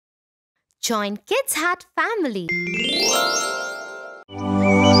Join Kids Hat family.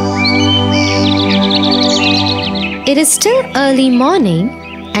 It is still early morning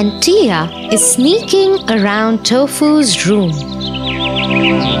and Tia is sneaking around Tofu's room.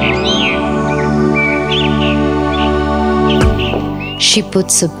 She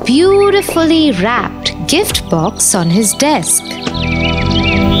puts a beautifully wrapped gift box on his desk.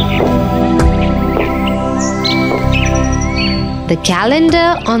 The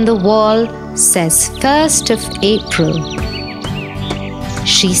calendar on the wall says 1st of April.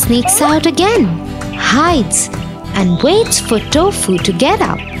 She sneaks out again, hides, and waits for Tofu to get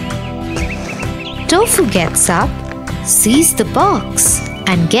up. Tofu gets up, sees the box,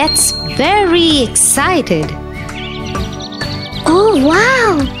 and gets very excited. Oh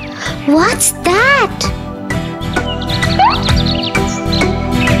wow! What's that?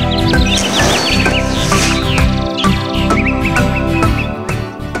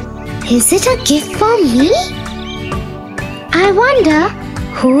 Is it a gift for me? I wonder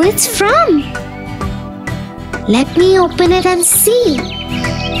who it's from. Let me open it and see.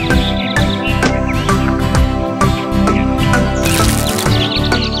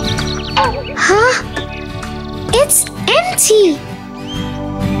 Huh? It's empty.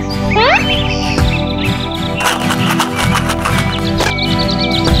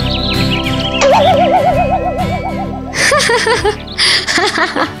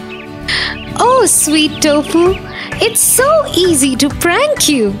 Oh, sweet Tofu, it's so easy to prank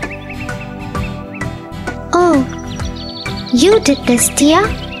you. Oh, you did this, Tia?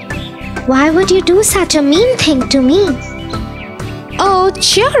 Why would you do such a mean thing to me? Oh,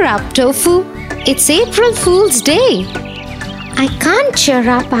 cheer up, Tofu. It's April Fool's Day. I can't cheer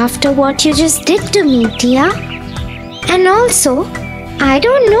up after what you just did to me, Tia. And also, I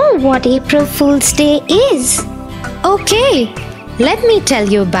don't know what April Fool's Day is. Okay, let me tell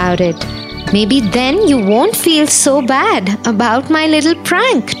you about it. Maybe then you won't feel so bad about my little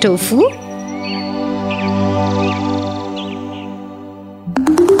prank, Tofu.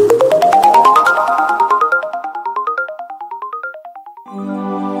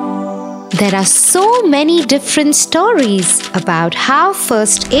 There are so many different stories about how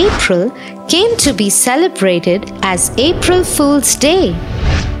 1st April came to be celebrated as April Fool's Day.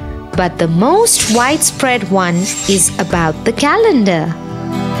 But the most widespread one is about the calendar.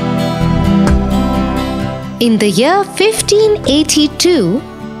 In the year 1582,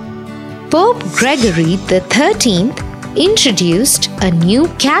 Pope Gregory XIII introduced a new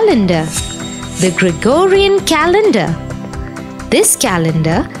calendar, the Gregorian calendar. This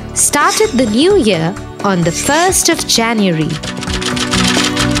calendar started the new year on the 1st of January.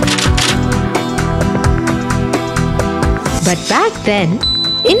 But back then,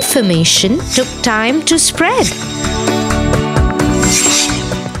 information took time to spread.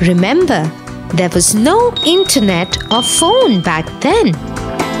 Remember, there was no internet or phone back then.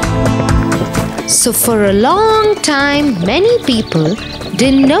 So for a long time, many people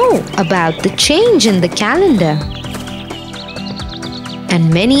didn't know about the change in the calendar.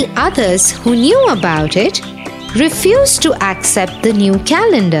 And many others who knew about it refused to accept the new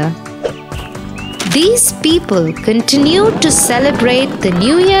calendar. These people continued to celebrate the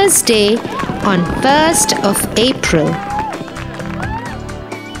New Year's Day on 1st of April.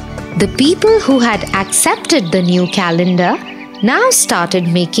 The people who had accepted the new calendar now started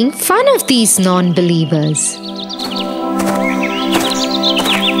making fun of these non-believers.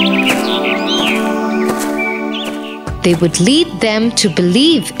 They would lead them to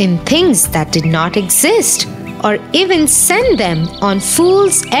believe in things that did not exist or even send them on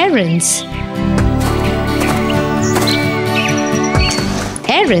fool's errands.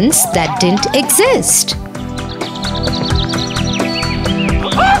 Errands that didn't exist.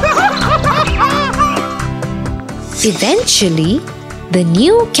 Eventually, the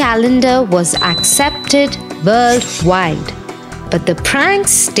new calendar was accepted worldwide, but the pranks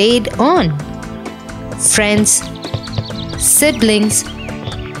stayed on. Friends, siblings,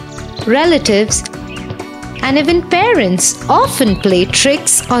 relatives, and even parents often play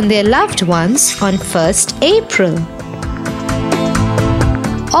tricks on their loved ones on 1st April.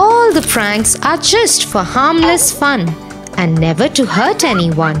 All the pranks are just for harmless fun and never to hurt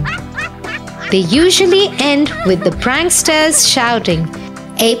anyone. They usually end with the pranksters shouting,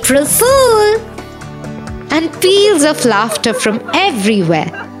 "April Fool!" and peals of laughter from everywhere.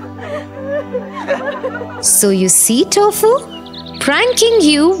 So you see, Tofu, pranking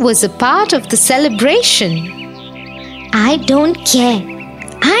you was a part of the celebration. I don't care.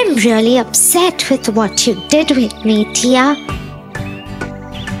 I'm really upset with what you did with me, Tia.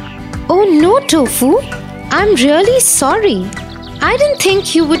 Oh no, Tofu, I'm really sorry. I didn't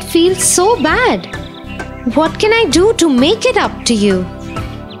think you would feel so bad. What can I do to make it up to you?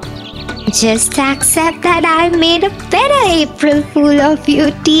 Just accept that I made a better April Fool of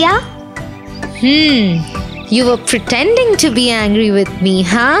you, Tia. You were pretending to be angry with me,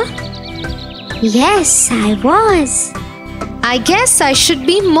 huh? Yes, I was. I guess I should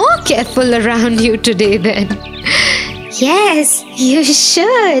be more careful around you today then. Yes, you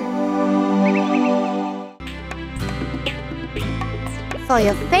should. For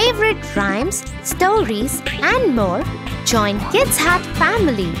your favorite rhymes, stories and more, join Kids Heart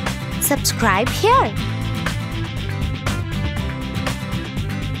family. Subscribe here.